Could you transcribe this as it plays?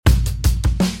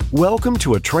Welcome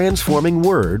to A Transforming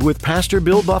Word with Pastor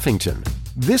Bill Buffington.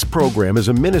 This program is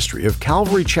a ministry of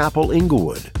Calvary Chapel,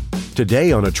 Inglewood.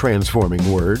 Today on A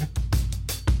Transforming Word.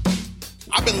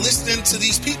 I've been listening to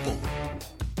these people.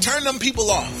 Turn them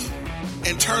people off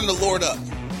and turn the Lord up.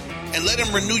 And let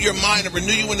him renew your mind and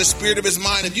renew you in the spirit of his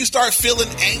mind. If you start feeling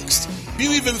angst, if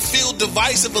you even feel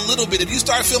divisive a little bit, if you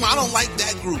start feeling, I don't like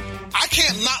that group. I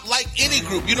can't not like any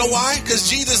group. You know why? Because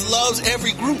Jesus loves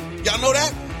every group. Y'all know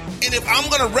that? And if I'm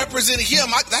going to represent him,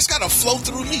 that's got to flow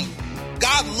through me.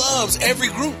 God loves every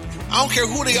group. I don't care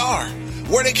who they are,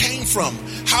 where they came from,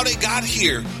 how they got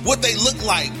here, what they look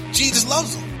like. Jesus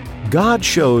loves them. God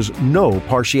shows no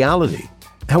partiality.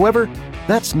 However,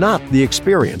 that's not the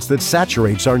experience that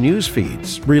saturates our news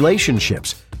feeds,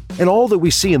 relationships, and all that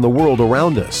we see in the world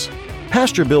around us.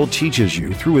 Pastor Bill teaches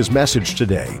you through his message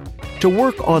today to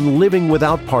work on living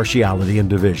without partiality and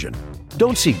division.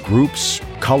 Don't see groups,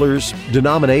 colors,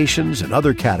 denominations, and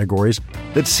other categories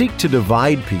that seek to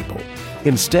divide people.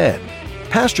 Instead,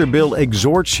 Pastor Bill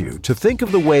exhorts you to think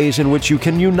of the ways in which you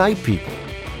can unite people.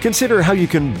 Consider how you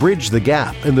can bridge the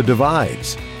gap and the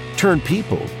divides. Turn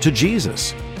people to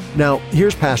Jesus. Now,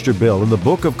 here's Pastor Bill in the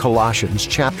book of Colossians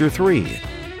chapter 3,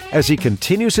 as he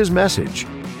continues his message,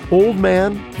 Old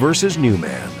Man versus New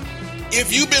Man.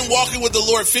 If you've been walking with the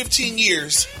Lord 15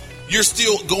 years, you're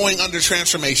still going under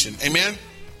transformation. Amen?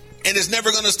 And it's never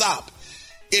going to stop.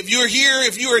 If you're here,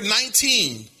 if you're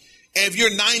 19, and if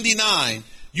you're 99,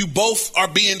 you both are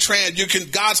being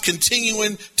God's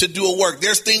continuing to do a work.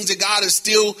 There's things that God is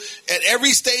still, at every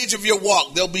stage of your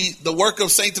walk, there'll be the work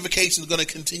of sanctification is going to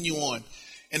continue on.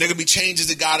 And there are going to be changes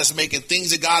that God is making,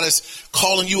 things that God is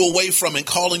calling you away from and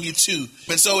calling you to.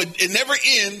 And so it never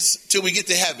ends till we get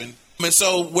to heaven. And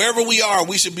so wherever we are,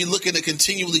 we should be looking to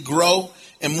continually grow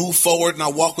and move forward in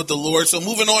our walk with the Lord. So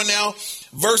moving on now,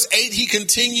 verse 8, he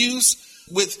continues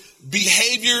with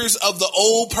behaviors of the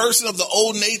old person, of the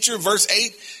old nature. Verse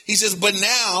 8, he says, but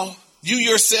now you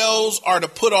yourselves are to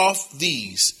put off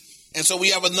these. And so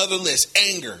we have another list.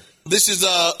 Anger. This is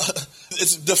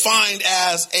it's defined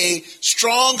as a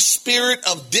strong spirit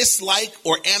of dislike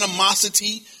or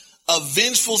animosity, a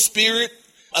vengeful spirit,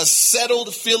 a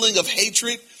settled feeling of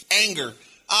hatred, anger.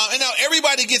 And now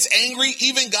everybody gets angry.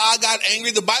 Even God got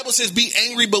angry. The Bible says be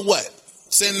angry, but what?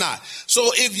 Sin not.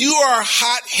 So if you are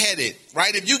hot-headed,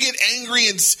 right? If you get angry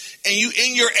and you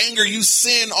in your anger, you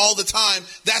sin all the time.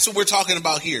 That's what we're talking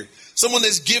about here. Someone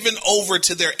that's given over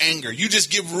to their anger. You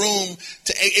just give room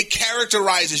to, it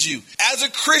characterizes you. As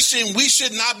a Christian, we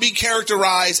should not be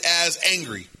characterized as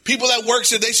angry. People at work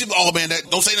they should, oh man,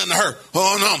 don't say nothing to her.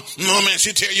 Oh no, man,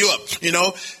 she'll tear you up, you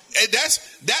know.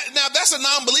 Now that's a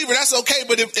non-believer. That's okay.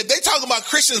 But if they talk about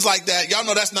Christians like that, y'all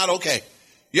know that's not okay.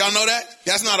 Y'all know that?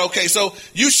 That's not okay. So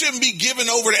you shouldn't be given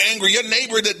over to anger. Your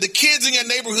neighbor, the kids in your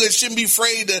neighborhood shouldn't be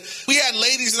afraid to. We had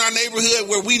ladies in our neighborhood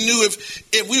where we knew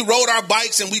if we rode our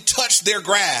bikes and we touched their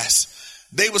grass,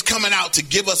 they was coming out to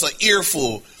give us an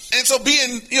earful. And so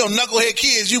being, knucklehead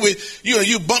kids,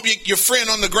 you bump your friend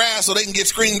on the grass so they can get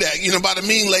screamed at, by the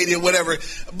mean lady or whatever.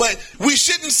 But we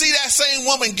shouldn't see that same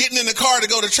woman getting in the car to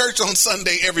go to church on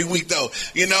Sunday every week, though,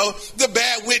 the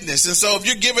bad witness. And so if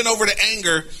you're giving over to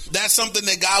anger, that's something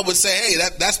that God would say, hey,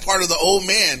 that's part of the old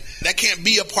man. That can't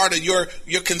be a part of your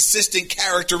consistent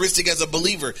characteristic as a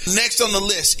believer. Next on the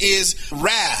list is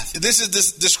wrath. This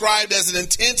is described as an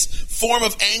intense form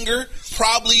of anger,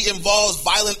 probably involves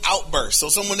violent outbursts. So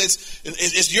someone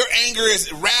it's your anger,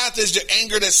 wrath is your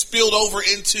anger that's spilled over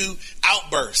into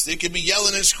outbursts. It could be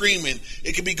yelling and screaming.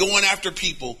 It could be going after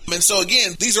people. And so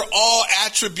again, these are all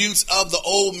attributes of the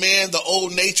old man, the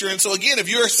old nature. And so again, if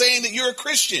you're saying that you're a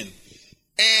Christian,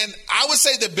 and I would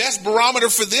say the best barometer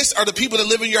for this are the people that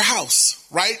live in your house,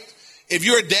 right? If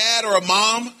you're a dad or a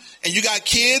mom and you got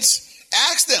kids,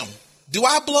 ask them, do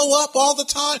I blow up all the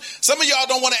time? Some of y'all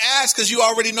don't want to ask because you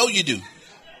already know you do.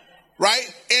 Right?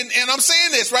 And I'm saying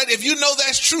this, right? If you know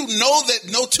that's true,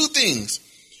 know two things.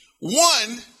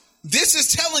 One, this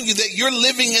is telling you that you're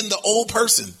living in the old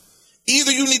person.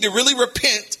 Either you need to really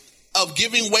repent of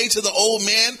giving way to the old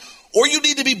man, or you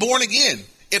need to be born again.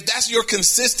 If that's your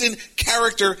consistent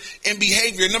character and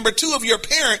behavior. Number two, if you're a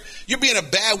parent, you're being a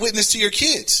bad witness to your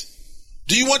kids.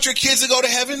 Do you want your kids to go to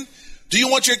heaven? Do you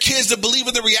want your kids to believe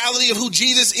in the reality of who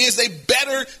Jesus is? They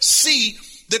better see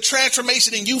the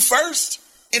transformation in you first.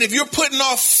 And if you're putting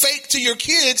off fake to your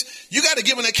kids, you got to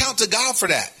give an account to God for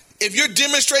that. If you're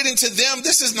demonstrating to them,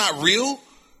 this is not real.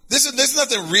 There's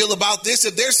nothing real about this.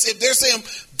 If they're saying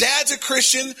dad's a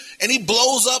Christian and he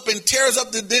blows up and tears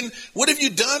up, then what have you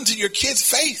done to your kid's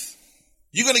faith?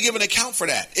 You're going to give an account for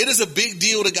that. It is a big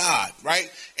deal to God, right?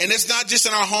 And it's not just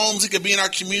in our homes. It could be in our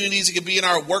communities. It could be in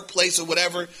our workplace or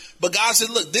whatever. But God said,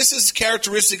 look, this is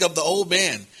characteristic of the old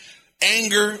man.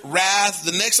 Anger, wrath.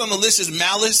 The next on the list is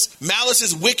malice. Malice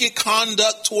is wicked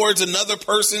conduct towards another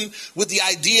person with the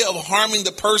idea of harming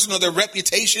the person or their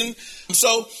reputation.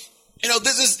 So,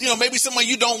 this is, maybe someone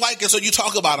you don't like, and so you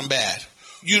talk about them bad.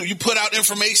 You put out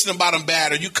information about them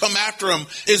bad, or you come after them.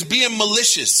 It's being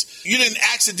malicious. You didn't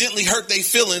accidentally hurt their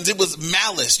feelings. It was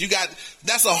malice.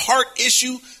 That's a heart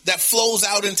issue that flows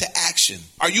out into action.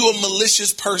 Are you a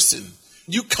malicious person?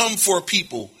 You come for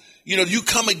people. You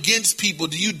come against people.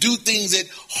 Do you do things that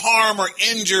harm or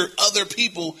injure other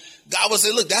people? God will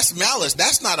say, look, that's malice.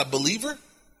 That's not a believer.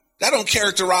 That don't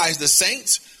characterize the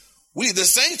saints. The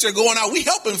saints are going out. We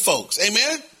helping folks.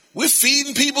 Amen. We're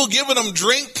feeding people, giving them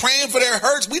drink, praying for their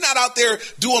hurts. We're not out there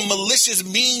doing malicious,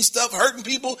 mean stuff, hurting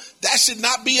people. That should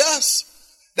not be us.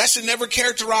 That should never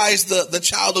characterize the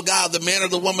child of God, the man or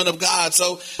the woman of God.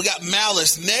 So we got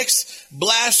malice. Next,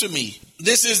 blasphemy.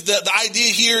 This is the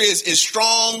idea here is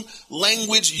strong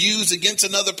language used against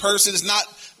another person. It's not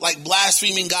like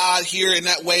blaspheming God here in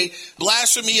that way.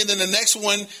 Blasphemy, and then the next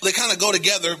one, they kind of go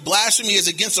together. Blasphemy is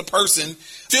against a person.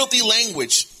 Filthy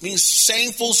language means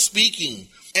shameful speaking,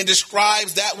 and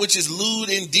describes that which is lewd,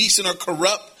 indecent, or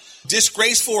corrupt,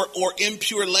 disgraceful, or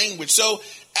impure language. So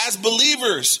as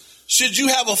believers, should you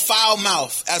have a foul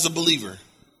mouth as a believer?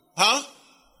 Huh?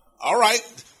 All right.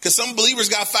 Because some believers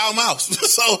got foul mouths.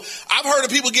 So I've heard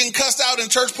of people getting cussed out in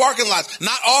church parking lots.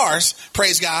 Not ours,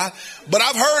 praise God. But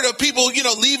I've heard of people,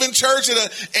 leaving church and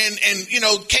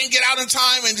can't get out in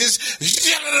time and just,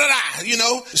 shut up,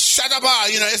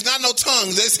 it's not no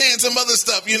tongues. They're saying some other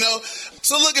stuff,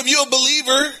 So look, if you're a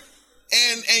believer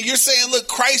and you're saying, look,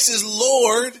 Christ is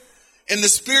Lord and the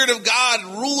Spirit of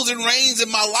God rules and reigns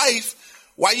in my life,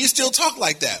 why you still talk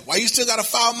like that? Why you still got a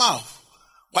foul mouth?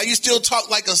 Why you still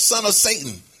talk like a son of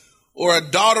Satan or a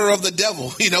daughter of the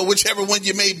devil, whichever one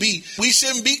you may be? We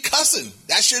shouldn't be cussing.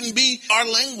 That shouldn't be our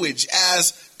language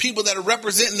as people that are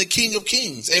representing the King of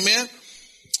Kings. Amen.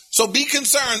 So be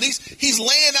concerned. He's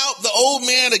laying out the old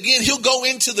man again. He'll go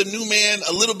into the new man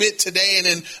a little bit today and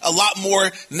then a lot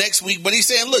more next week. But he's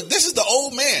saying, look, this is the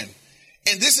old man.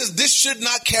 And this should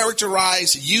not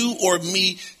characterize you or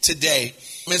me today.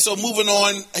 And so moving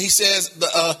on, he says,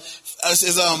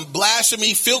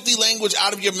 blasphemy, filthy language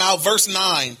out of your mouth. Verse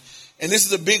 9. And this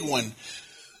is a big one.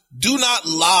 Do not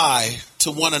lie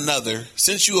to one another,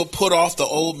 since you have put off the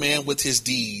old man with his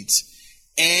deeds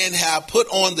and have put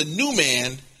on the new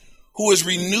man, who is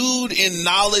renewed in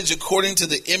knowledge according to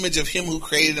the image of him who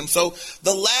created him. So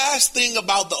the last thing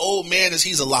about the old man is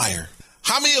he's a liar.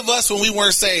 How many of us, when we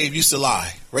weren't saved, used to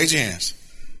lie? Raise your hands.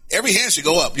 Every hand should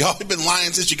go up. Y'all have been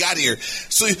lying since you got here.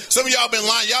 So some of y'all been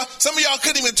lying. Some of y'all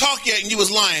couldn't even talk yet and you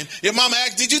was lying. Your mama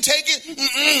asked, did you take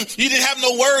it? You didn't have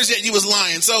no words yet. You was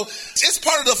lying. So it's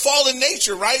part of the fallen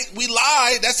nature, right? We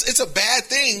lie. It's a bad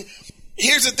thing.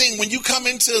 Here's the thing. When you come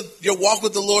into your walk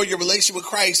with the Lord, your relationship with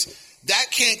Christ, that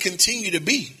can't continue to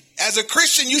be. As a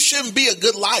Christian, you shouldn't be a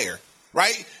good liar,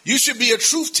 right? You should be a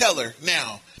truth teller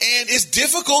now. And it's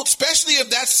difficult, especially if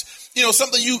that's,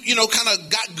 something you kind of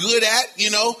got good at,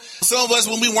 Some of us,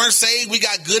 when we weren't saved, we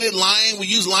got good at lying. We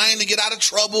use lying to get out of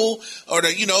trouble or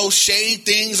to, shade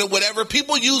things or whatever.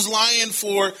 People use lying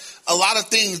for a lot of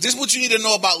things. This is what you need to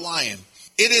know about lying.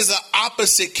 It is an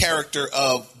opposite character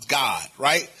of God,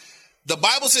 right? The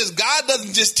Bible says God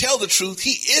doesn't just tell the truth.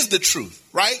 He is the truth,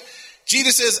 right?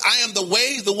 Jesus says, I am the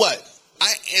way, the what?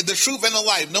 The truth and the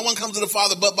life. No one comes to the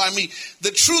Father but by me.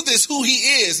 The truth is who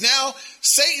he is. Now,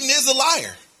 Satan is a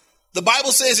liar. The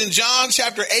Bible says in John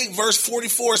chapter 8, verse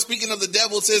 44, speaking of the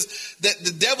devil, it says that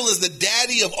the devil is the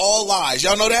daddy of all lies.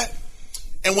 Y'all know that?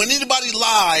 And when anybody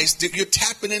lies, you're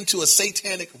tapping into a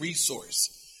satanic resource.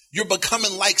 You're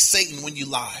becoming like Satan when you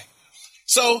lie.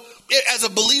 So as a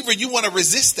believer, you want to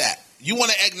resist that. You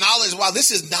want to acknowledge, wow,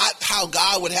 this is not how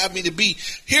God would have me to be.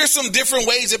 Here's some different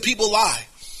ways that people lie.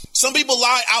 Some people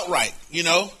lie outright,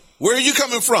 Where are you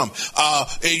coming from?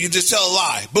 You just tell a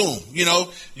lie. Boom.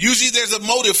 Usually there's a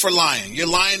motive for lying. You're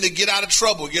lying to get out of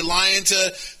trouble. You're lying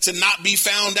to not be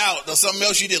found out or something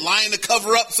else you did. Lying to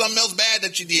cover up something else bad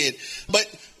that you did. But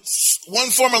one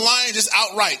form of lying, just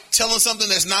outright telling something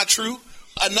that's not true.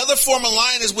 Another form of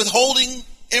lying is withholding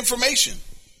information.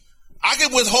 I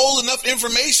can withhold enough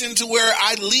information to where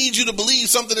I lead you to believe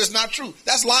something that's not true.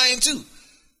 That's lying too.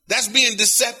 That's being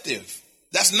deceptive.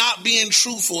 That's not being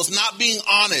truthful. It's not being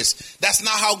honest. That's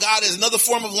not how God is. Another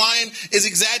form of lying is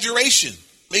exaggeration.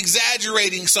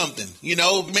 exaggerating something,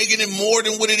 making it more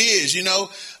than what it is.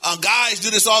 Guys do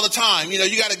this all the time. You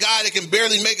got a guy that can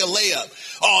barely make a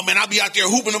layup. Oh man, I'll be out there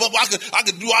hooping him up.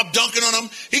 I'm dunking on him.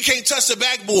 He can't touch the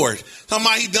backboard. Talking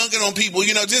about he dunking on people.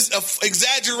 Just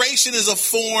exaggeration is a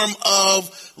form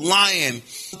of lying.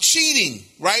 Cheating,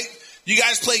 right? You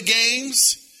guys play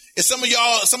games. And some of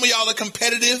y'all are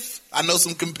competitive. I know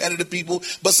some competitive people,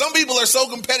 but some people are so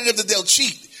competitive that they'll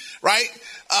cheat, right?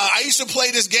 I used to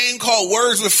play this game called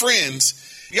Words with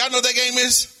Friends. Y'all know what that game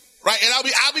is? Right? And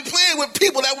I'll be playing with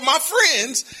people that were my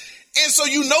friends. And so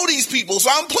these people. So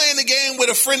I'm playing the game with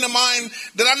a friend of mine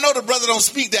that I know the brother don't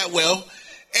speak that well.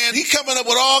 And he coming up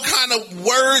with all kind of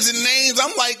words and names.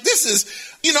 I'm like, this is,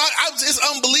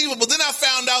 it's unbelievable. Then I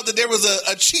found out that there was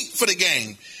a cheat for the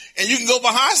game. And you can go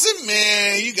behind and say,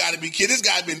 man, you got to be kidding. This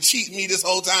guy been cheating me this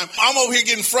whole time. I'm over here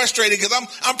getting frustrated because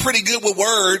I'm pretty good with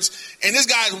words. And this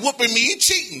guy's whooping me. He's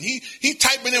cheating. He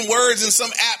typing in words in some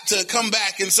app to come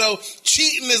back. And so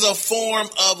cheating is a form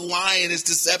of lying. It's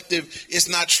deceptive. It's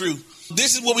not true.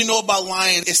 This is what we know about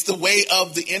lying. It's the way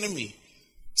of the enemy.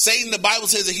 Satan, the Bible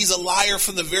says that he's a liar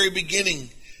from the very beginning.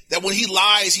 That when he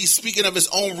lies, he's speaking of his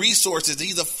own resources.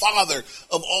 He's a father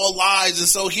of all lies. And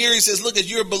so here he says, look, if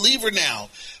you're a believer now,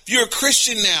 if you're a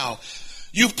Christian now,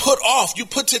 you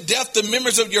put to death the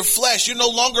members of your flesh. You're no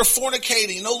longer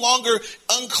fornicating, no longer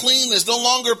uncleanness, no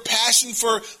longer passion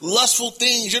for lustful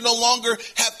things. You no longer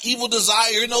have evil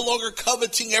desire. You're no longer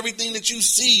coveting everything that you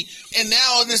see. And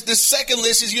now this second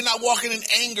list is you're not walking in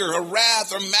anger or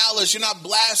wrath or malice. You're not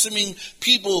blaspheming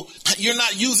people. You're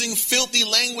not using filthy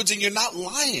language, and you're not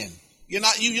lying. You're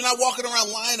not walking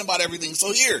around lying about everything.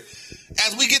 So here,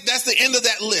 as we get, that's the end of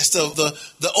that list of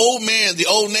the old man, the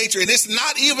old nature. And it's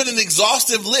not even an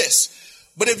exhaustive list.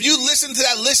 But if you listen to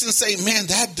that list and say, man,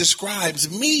 that describes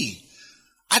me.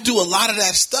 I do a lot of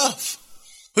that stuff.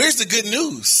 Here's the good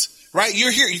news, right?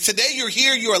 You're here. Today you're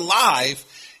here, you're alive,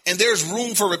 and there's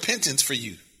room for repentance for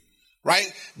you.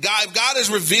 Right? If God is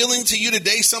revealing to you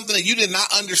today something that you did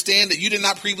not understand, that you did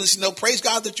not previously know, praise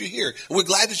God that you're here. We're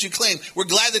glad that you claim. We're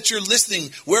glad that you're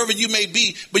listening wherever you may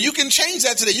be. But you can change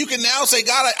that today. You can now say,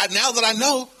 God, now that I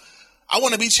know, I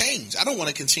want to be changed. I don't want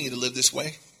to continue to live this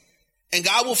way. And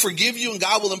God will forgive you, and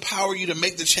God will empower you to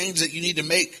make the change that you need to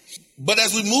make. But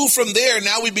as we move from there,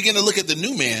 now we begin to look at the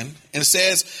new man. And it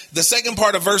says, the second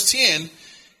part of verse 10,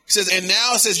 says, and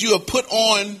now it says, you have put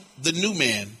on the new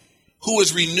man, who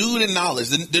is renewed in knowledge.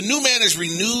 The new man is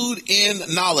renewed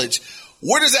in knowledge.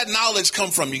 Where does that knowledge come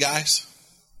from, you guys?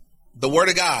 The word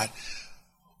of God.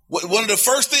 One of the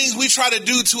first things we try to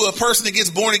do to a person that gets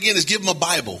born again is give them a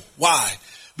Bible. Why?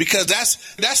 Because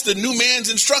that's the new man's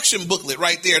instruction booklet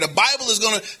right there. The Bible is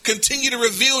going to continue to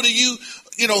reveal to you,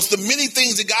 the many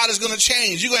things that God is going to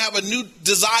change. You're going to have a new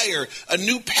desire, a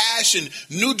new passion,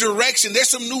 new direction. There's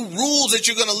some new rules that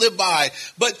you're going to live by.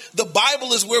 But the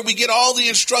Bible is where we get all the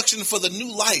instruction for the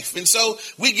new life. And so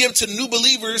we give to new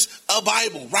believers a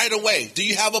Bible right away. Do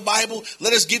you have a Bible?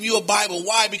 Let us give you a Bible.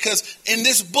 Why? Because in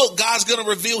this book, God's going to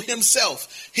reveal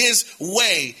himself, his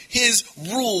way, his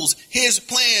rules, his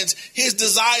plans, his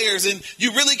desires. And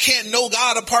you really can't know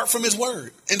God apart from his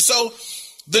word. And so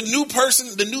the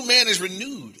new man is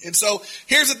renewed. And so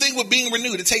here's the thing with being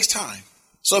renewed. It takes time.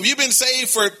 So if you've been saved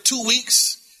for 2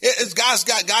 weeks,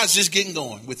 God's just getting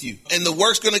going with you. And the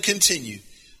work's going to continue.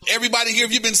 Everybody here,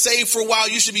 if you've been saved for a while,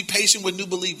 you should be patient with new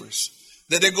believers,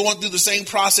 that they're going through the same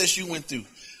process you went through.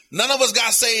 None of us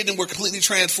got saved and were completely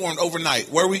transformed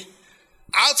overnight, were we?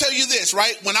 I'll tell you this,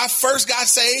 right? When I first got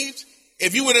saved,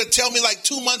 if you were to tell me like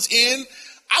 2 months in,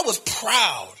 I was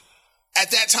proud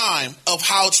at that time of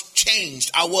how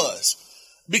changed I was,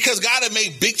 because God had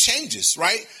made big changes,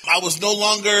 right? I was no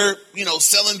longer,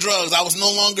 selling drugs. I was no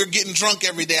longer getting drunk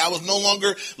every day. I was no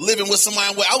longer living with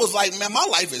somebody. I was like, man, my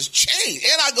life has changed.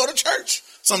 And I go to church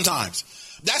sometimes.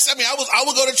 I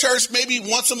would go to church maybe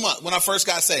once a month when I first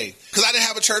got saved, because I didn't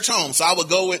have a church home. So I would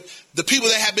go with the people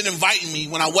that had been inviting me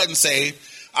when I wasn't saved.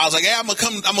 I was like, hey, I'm going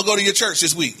to go to your church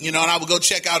this week, and I would go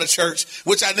check out a church,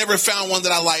 which I never found one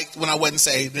that I liked when I wasn't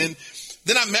saved. And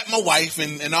then I met my wife,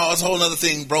 and all this whole other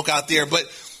thing broke out there. But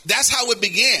that's how it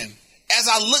began. As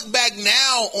I look back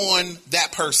now on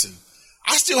that person,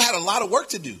 I still had a lot of work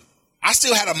to do. I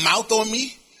still had a mouth on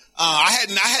me. I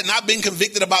had not been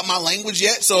convicted about my language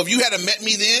yet. So if you had met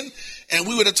me then and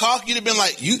we would have talked, you'd have been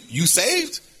like, you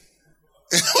saved?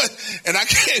 And I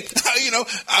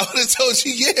would have told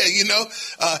you, yeah,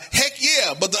 heck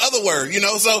yeah. But the other word,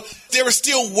 so there was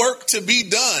still work to be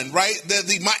done, right?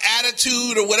 My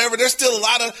attitude or whatever, there's still a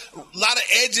lot of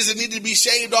edges that need to be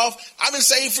shaved off. I've been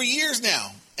saved for years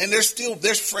now, and there's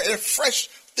fresh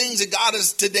things that God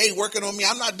is today working on me.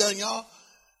 I'm not done, y'all.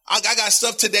 I got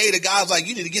stuff today that God's like,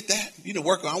 you need to get that. You need to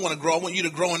work on. I want to grow. I want you to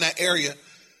grow in that area.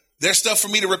 There's stuff for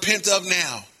me to repent of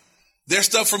now. There's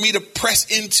stuff for me to press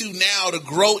into now, to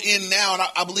grow in now. And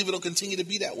I believe it'll continue to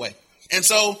be that way. And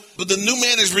so, but the new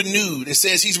man is renewed. It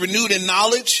says he's renewed in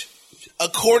knowledge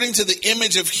according to the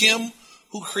image of him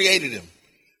who created him.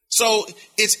 So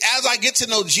it's as I get to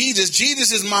know Jesus,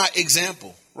 Jesus is my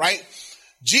example, right?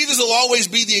 Jesus will always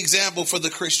be the example for the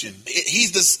Christian.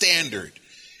 He's the standard.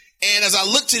 And as I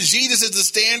look to Jesus as the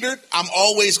standard, I'm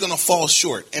always going to fall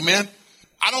short. Amen.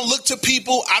 I don't look to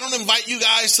people. I don't invite you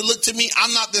guys to look to me.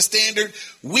 I'm not the standard.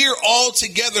 We're all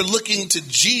together looking to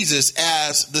Jesus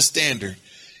as the standard.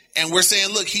 And we're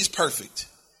saying, look, he's perfect.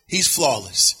 He's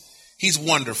flawless. He's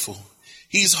wonderful.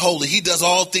 He's holy. He does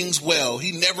all things well.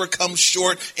 He never comes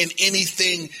short in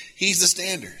anything. He's the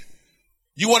standard.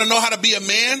 You want to know how to be a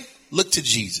man? Look to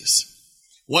Jesus.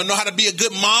 Want to know how to be a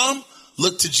good mom?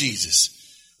 Look to Jesus.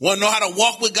 Want to know how to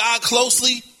walk with God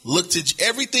closely? Look to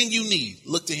everything you need.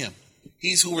 Look to him.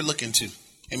 He's who we're looking to.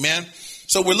 Amen.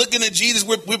 So we're looking at Jesus.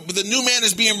 The new man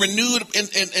is being renewed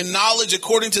in knowledge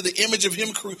according to the image of him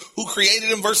who created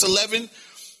him. Verse 11. And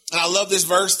I love this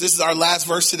verse. This is our last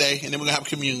verse today. And then we're going to have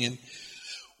communion.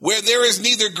 Where there is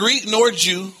neither Greek nor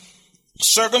Jew,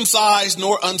 circumcised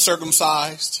nor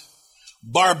uncircumcised,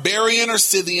 barbarian or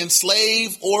Scythian,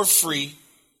 slave or free,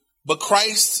 but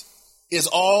Christ is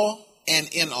all and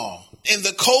in all. In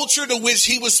the culture to which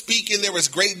he was speaking, there was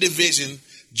great division,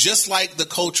 just like the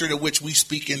culture to which we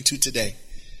speak into today.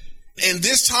 And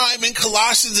this time in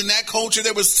Colossians, in that culture,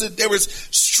 there was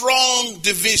strong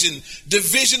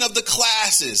division of the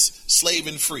classes, slave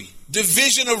and free,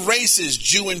 division of races,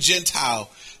 Jew and Gentile,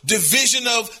 division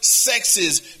of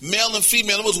sexes, male and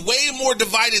female. It was way more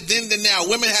divided then than now.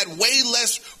 Women had way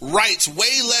less rights,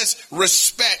 way less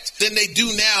respect than they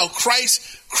do now.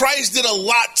 Christ did a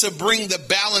lot to bring the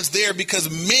balance there, because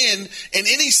men and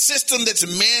any system that's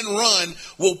man run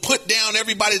will put down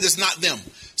everybody that's not them.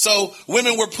 So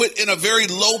women were put in a very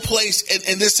low place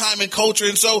in this time in culture.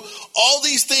 And so all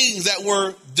these things that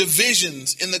were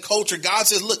divisions in the culture, God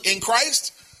says, look, in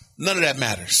Christ, none of that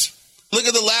matters. Look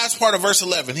at the last part of verse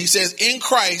 11. He says, in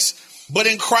Christ, but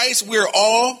in Christ we're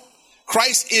all,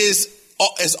 Christ is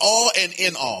all and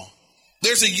in all.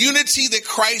 There's a unity that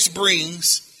Christ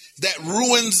brings that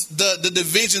ruins the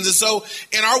divisions. And so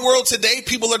in our world today,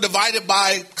 people are divided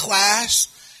by class.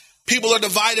 People are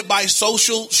divided by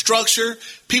social structure.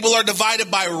 People are divided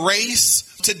by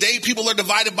race. Today, people are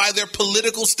divided by their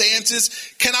political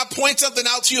stances. Can I point something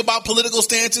out to you about political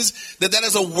stances? That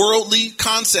is a worldly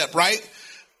concept, right?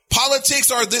 Politics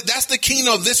that's the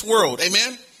kingdom of this world.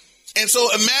 Amen. And so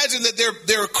imagine that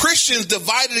there are Christians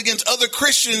divided against other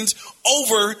Christians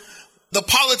over the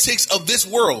politics of this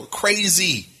world.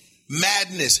 Crazy.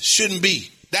 Madness. Shouldn't be.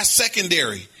 That's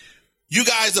secondary. You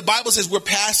guys, the Bible says we're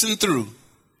passing through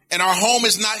and our home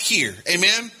is not here.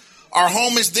 Amen. Our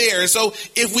home is there. And so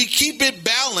if we keep it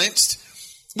balanced,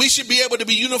 we should be able to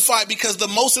be unified, because the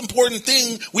most important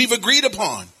thing we've agreed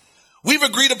upon. We've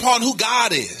agreed upon who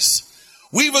God is.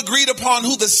 We've agreed upon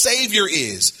who the Savior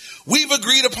is. We've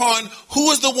agreed upon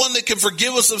who is the one that can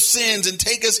forgive us of sins and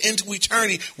take us into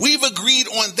eternity. We've agreed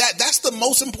on that. That's the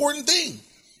most important thing.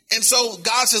 And so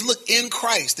God says, look, in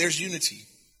Christ, there's unity.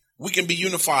 We can be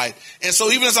unified. And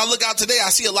so even as I look out today, I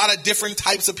see a lot of different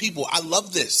types of people. I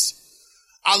love this.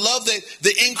 I love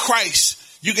that in Christ,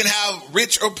 you can have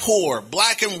rich or poor,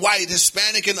 black and white,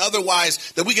 Hispanic and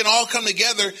otherwise, that we can all come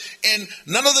together. And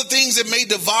none of the things that may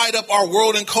divide up our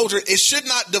world and culture, it should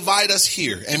not divide us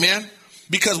here. Amen.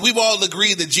 Because we've all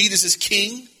agreed that Jesus is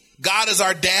King. God is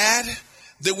our dad,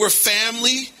 that we're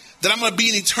family, that I'm going to be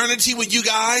in eternity with you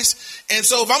guys. And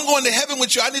so if I'm going to heaven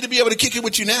with you, I need to be able to kick it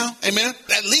with you now. Amen.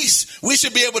 At least we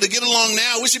should be able to get along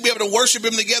now. We should be able to worship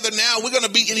him together now. We're going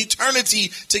to be in eternity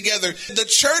together. The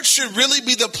church should really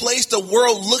be the place the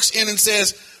world looks in and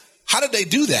says, how did they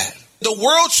do that? The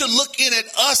world should look in at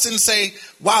us and say,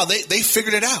 wow, they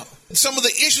figured it out. Some of the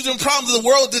issues and problems of the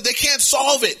world, that they can't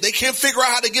solve it. They can't figure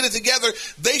out how to get it together.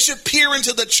 They should peer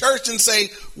into the church and say,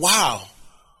 wow,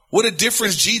 what a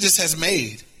difference Jesus has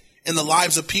made in the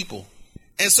lives of people.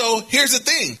 And so here's the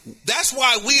thing. That's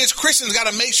why we as Christians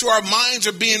got to make sure our minds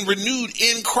are being renewed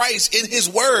in Christ, in his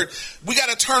word. We got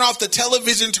to turn off the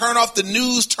television, turn off the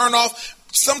news, turn off.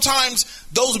 Sometimes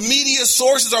those media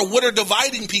sources are what are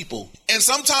dividing people. And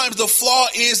sometimes the flaw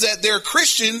is that there are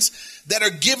Christians that are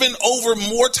given over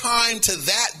more time to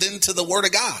that than to the word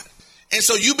of God. And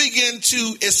so you begin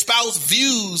to espouse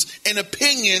views and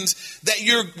opinions that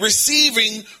you're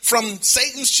receiving from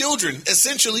Satan's children,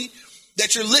 essentially,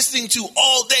 that you're listening to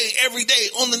all day, every day,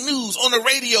 on the news, on the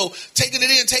radio, taking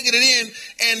it in.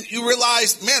 And you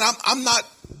realize, man, I'm not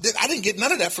I didn't get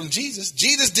none of that from Jesus.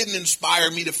 Jesus didn't inspire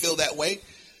me to feel that way.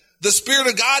 The Spirit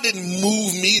of God didn't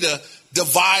move me to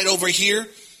divide over here.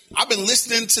 I've been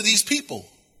listening to these people.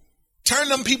 Turn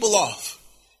them people off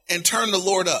and turn the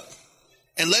Lord up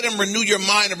and let him renew your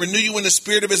mind and renew you in the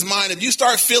spirit of his mind. If you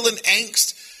start feeling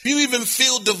angst, if you even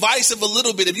feel divisive a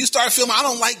little bit, if you start feeling, I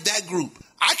don't like that group.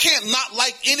 I can't not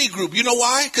like any group. You know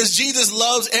why? Because Jesus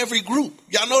loves every group.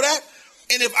 Y'all know that?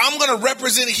 And if I'm going to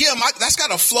represent him, that's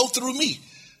got to flow through me.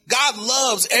 God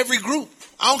loves every group.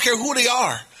 I don't care who they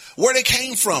are, where they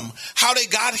came from, how they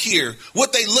got here,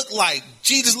 what they look like.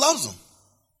 Jesus loves them.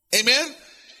 Amen?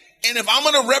 And if I'm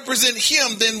going to represent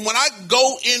him, then when I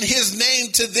go in his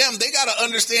name to them, they got to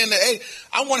understand that, hey,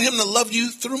 I want him to love you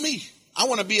through me. I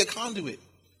want to be a conduit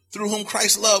through whom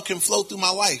Christ's love can flow through my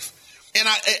life. And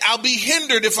I'll be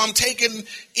hindered if I'm taking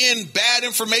in bad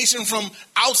information from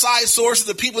outside sources,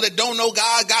 the people that don't know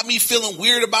God, got me feeling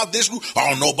weird about this group. I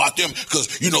don't know about them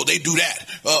because, they do that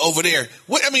over there.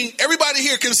 Everybody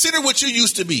here, consider what you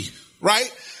used to be, right?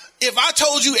 If I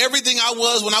told you everything I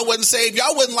was when I wasn't saved,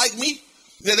 y'all wouldn't like me.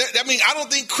 I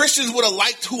don't think Christians would have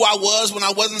liked who I was when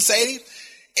I wasn't saved.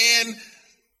 And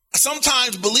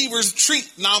sometimes believers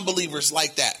treat non-believers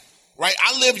like that, right?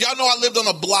 Y'all know I lived on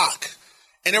a block,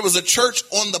 and there was a church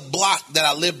on the block that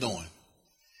I lived on.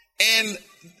 And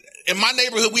in my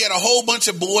neighborhood, we had a whole bunch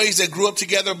of boys that grew up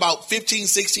together, about 15,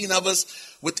 16 of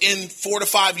us within 4 to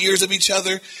 5 years of each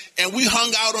other. And we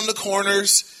hung out on the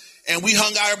corners. And we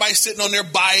hung out, everybody sitting on their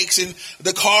bikes, and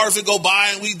the cars would go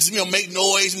by, and we'd make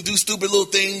noise and do stupid little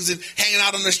things and hanging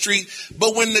out on the street.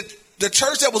 But when the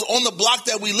church that was on the block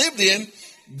that we lived in,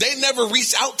 they never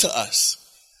reached out to us.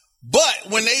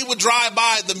 But when they would drive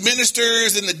by, the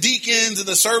ministers and the deacons and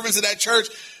the servants of that church,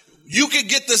 you could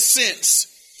get the sense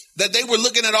that they were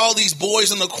looking at all these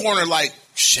boys in the corner like,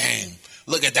 shame.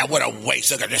 Look at that. What a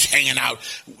waste. Look at this hanging out.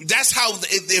 That's how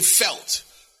it felt.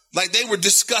 Like they were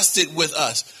disgusted with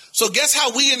us. So guess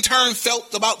how we in turn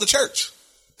felt about the church?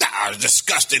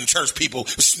 Disgusting church people,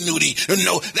 snooty.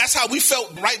 No, that's how we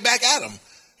felt right back at them.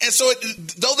 And so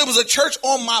though there was a church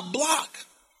on my block,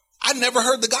 I never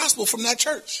heard the gospel from that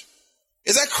church.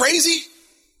 Is that crazy?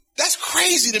 That's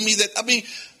crazy to me.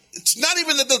 It's not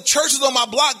even that the church is on my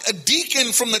block. A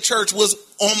deacon from the church was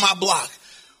on my block.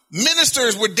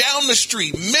 Ministers were down the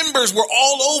street. Members were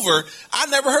all over. I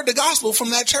never heard the gospel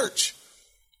from that church.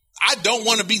 I don't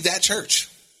want to be that church.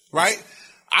 Right?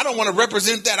 I don't want to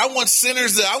represent that. I want to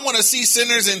see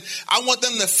sinners, and I want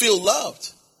them to feel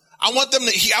loved. I want them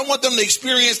to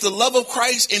experience the love of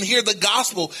Christ and hear the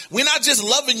gospel. We're not just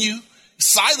loving you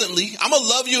silently. I'm going to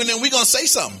love you, and then we're going to say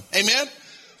something. Amen.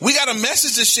 We got a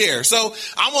message to share. So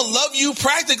I'm going to love you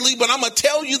practically, but I'm going to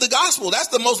tell you the gospel. That's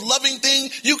the most loving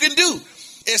thing you can do,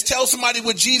 is tell somebody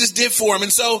what Jesus did for him.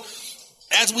 And so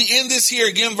as we end this here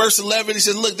again, verse 11, he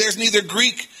says, look, there's neither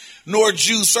Greek nor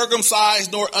Jew,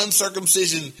 circumcised nor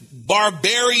uncircumcision,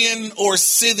 barbarian or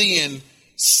Scythian,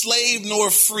 slave nor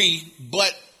free,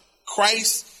 but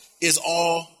Christ is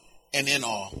all and in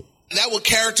all. That will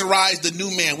characterize the new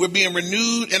man. We're being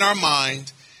renewed in our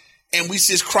mind, and we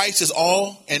see Christ is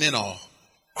all and in all.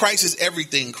 Christ is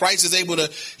everything. Christ is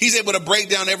he's able to break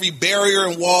down every barrier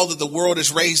and wall that the world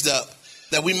has raised up,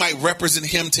 that we might represent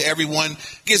him to everyone.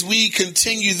 As we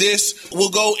continue this,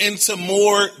 we'll go into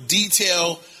more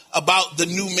detail about the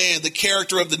new man, the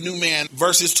character of the new man,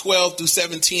 verses 12 through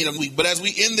 17 of the week. But as we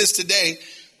end this today,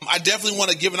 I definitely want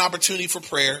to give an opportunity for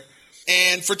prayer,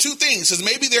 and for two things, because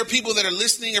maybe there are people that are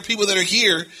listening or people that are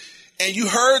here, and you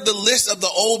heard the list of the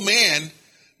old man,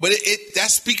 but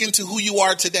that's speaking to who you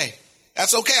are today.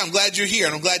 That's okay. I'm glad you're here,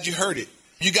 and I'm glad you heard it.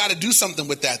 You got to do something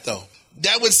with that, though.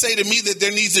 That would say to me that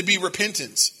there needs to be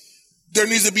repentance. There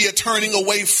needs to be a turning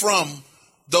away from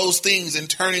those things and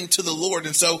turning to the Lord.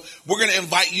 And so we're going to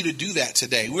invite you to do that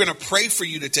today. We're going to pray for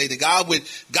you today, that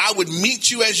God would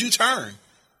meet you as you turn,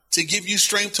 to give you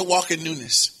strength to walk in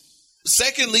newness.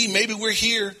 Secondly, maybe we're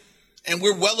here and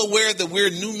we're well aware that we're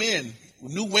new men,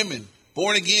 new women,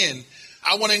 born again.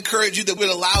 I want to encourage you that we'd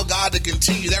allow God to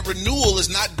continue. That renewal is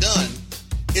not done.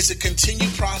 It's a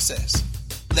continued process.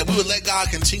 That we would let God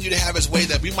continue to have his way,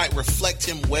 that we might reflect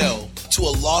him well to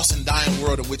a lost and dying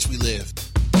world in which we live.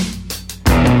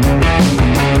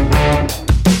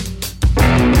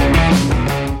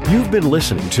 You've been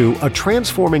listening to A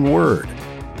Transforming Word,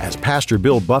 as Pastor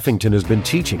Bill Buffington has been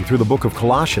teaching through the book of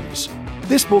Colossians.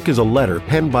 This book is a letter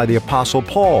penned by the Apostle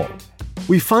Paul.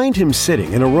 We find him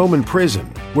sitting in a Roman prison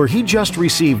where he just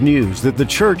received news that the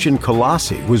church in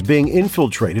Colossae was being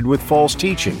infiltrated with false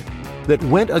teaching that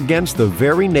went against the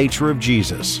very nature of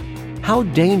Jesus. How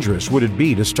dangerous would it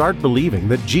be to start believing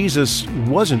that Jesus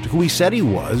wasn't who he said he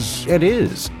was and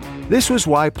is? This was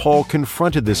why Paul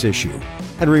confronted this issue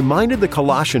and reminded the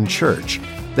Colossian church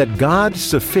that God's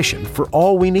sufficient for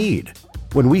all we need.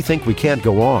 When we think we can't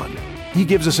go on, He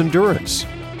gives us endurance.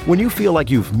 When you feel like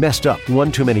you've messed up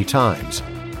one too many times,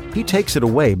 He takes it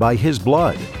away by His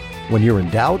blood. When you're in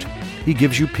doubt, He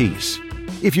gives you peace.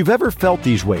 If you've ever felt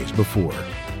these ways before,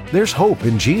 there's hope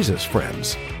in Jesus,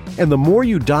 friends. And the more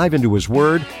you dive into His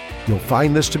Word, you'll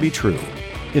find this to be true.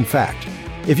 In fact,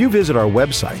 if you visit our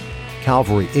website,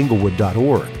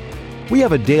 calvaryinglewood.org, we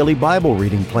have a daily Bible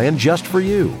reading plan just for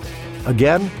you.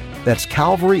 Again, that's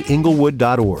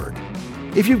calvaryinglewood.org.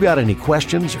 If you've got any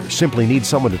questions or simply need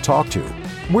someone to talk to,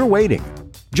 we're waiting.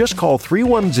 Just call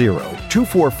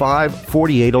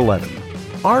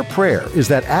 310-245-4811. Our prayer is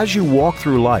that as you walk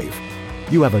through life,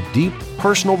 you have a deep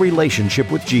personal relationship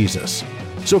with Jesus.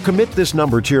 So commit this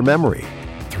number to your memory,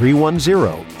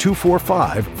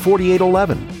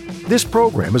 310-245-4811. This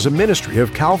program is a ministry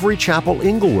of Calvary Chapel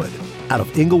Inglewood, out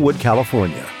of Inglewood,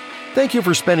 California. Thank you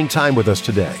for spending time with us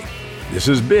today. This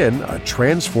has been A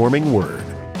Transforming Word.